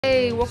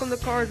welcome to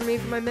Cars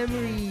Made from My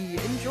Memory.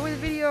 Enjoy the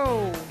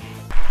video.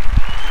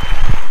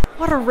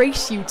 What a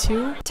race, you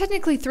two.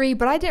 Technically 3,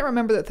 but I didn't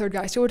remember the third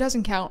guy, so it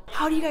doesn't count.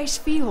 How do you guys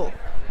feel?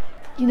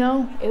 You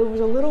know, it was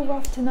a little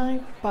rough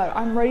tonight, but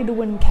I'm ready to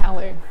win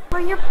Cali.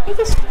 We're your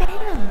biggest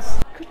fans.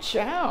 Good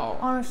job.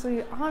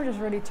 Honestly, I'm just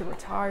ready to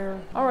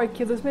retire. All right,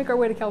 kid, let's make our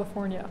way to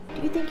California.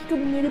 Do you think you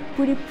could make it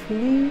pretty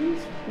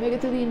please? Make it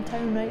through the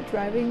entire night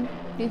driving?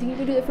 Do you think you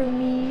could do that for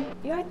me?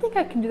 Yeah, I think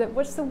I can do that.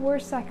 What's the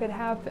worst that could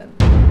happen?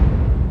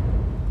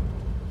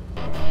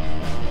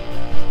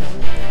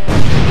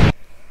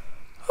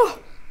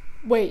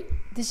 Wait,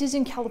 this is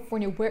in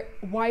California.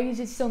 Why is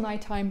it still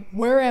nighttime?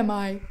 Where am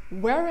I?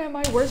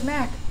 Where's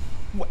Mac?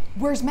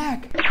 Where's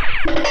Mac?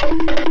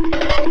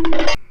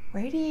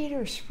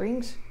 Radiator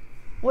Springs?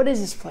 What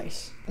is this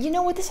place? You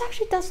know what, this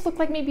actually does look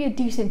like maybe a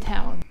decent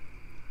town.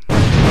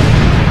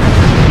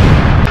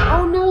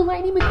 Oh no,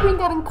 Lightning McQueen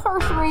got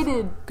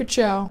incarcerated! Good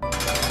show.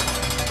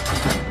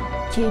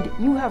 Kid,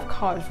 you have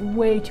caused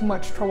way too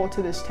much trouble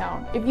to this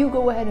town. If you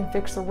go ahead and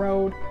fix the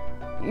road,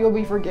 you'll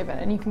be forgiven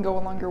and you can go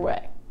along your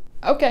way.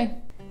 Okay.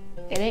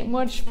 It ain't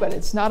much, but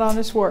it's not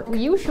honest work. Well,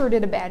 you sure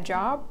did a bad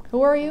job.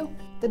 Who are you?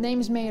 The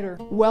name's Mater.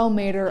 Well,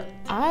 Mater,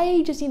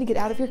 I just need to get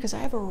out of here because I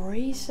have a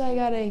race I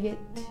gotta get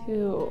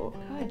to.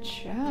 Good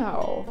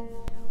job.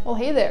 Well,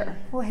 hey there.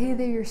 Well, hey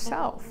there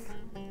yourself.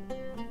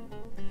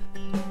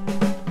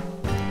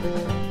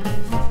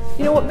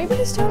 You know what? Maybe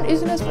this town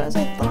isn't as bad as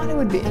I thought it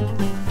would be.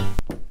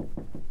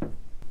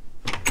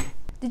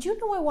 Did you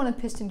know I won a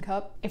Piston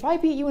Cup? If I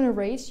beat you in a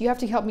race, you have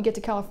to help me get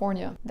to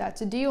California.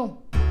 That's a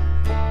deal.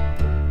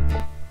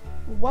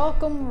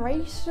 Welcome,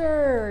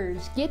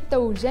 racers! Get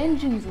those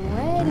engines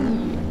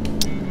ready!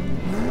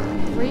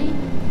 3, 2,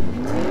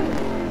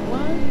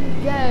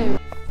 1, go!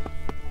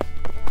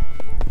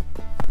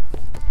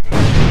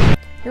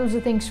 Here's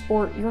the thing,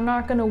 sport. You're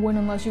not gonna win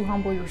unless you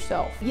humble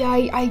yourself. Yeah,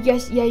 I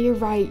guess, yeah, you're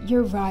right.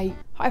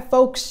 Hi,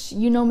 folks.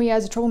 You know me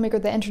as a troublemaker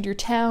that entered your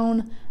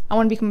town. I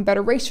want to become a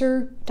better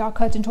racer. Doc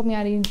Hudson told me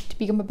I need to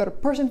become a better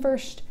person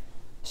first.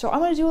 So I'm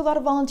gonna do a lot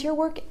of volunteer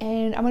work,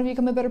 and I'm gonna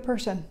become a better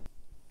person.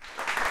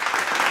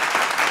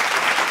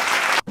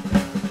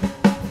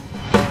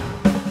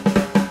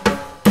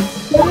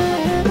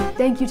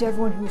 Thank you to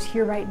everyone who's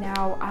here right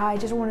now. I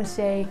just want to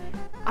say,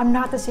 I'm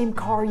not the same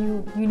car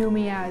you know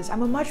me as.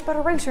 I'm a much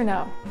better racer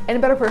now, and a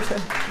better person.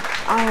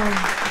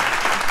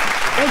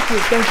 Thank you.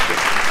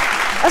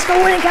 Let's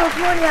go win in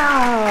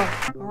California!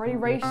 Alrighty,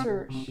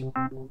 racers,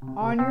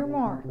 on your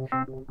mark,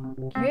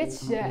 get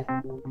set,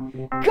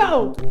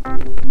 go!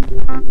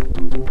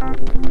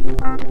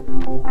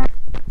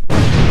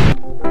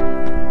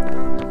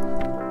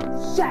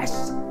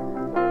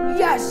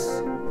 Yes!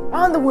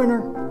 I'm the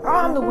winner!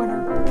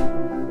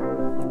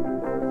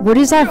 What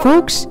is that,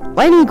 folks?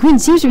 Lightning McQueen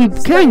seems to be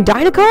carrying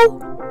Dynaco?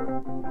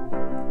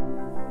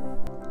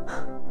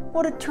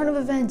 What a turn of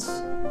events.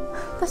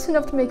 That's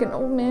enough to make an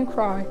old man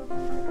cry.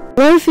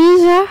 Life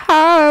is a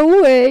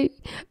highway.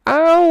 I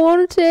don't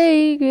want to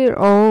take it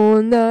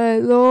all night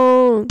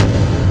long.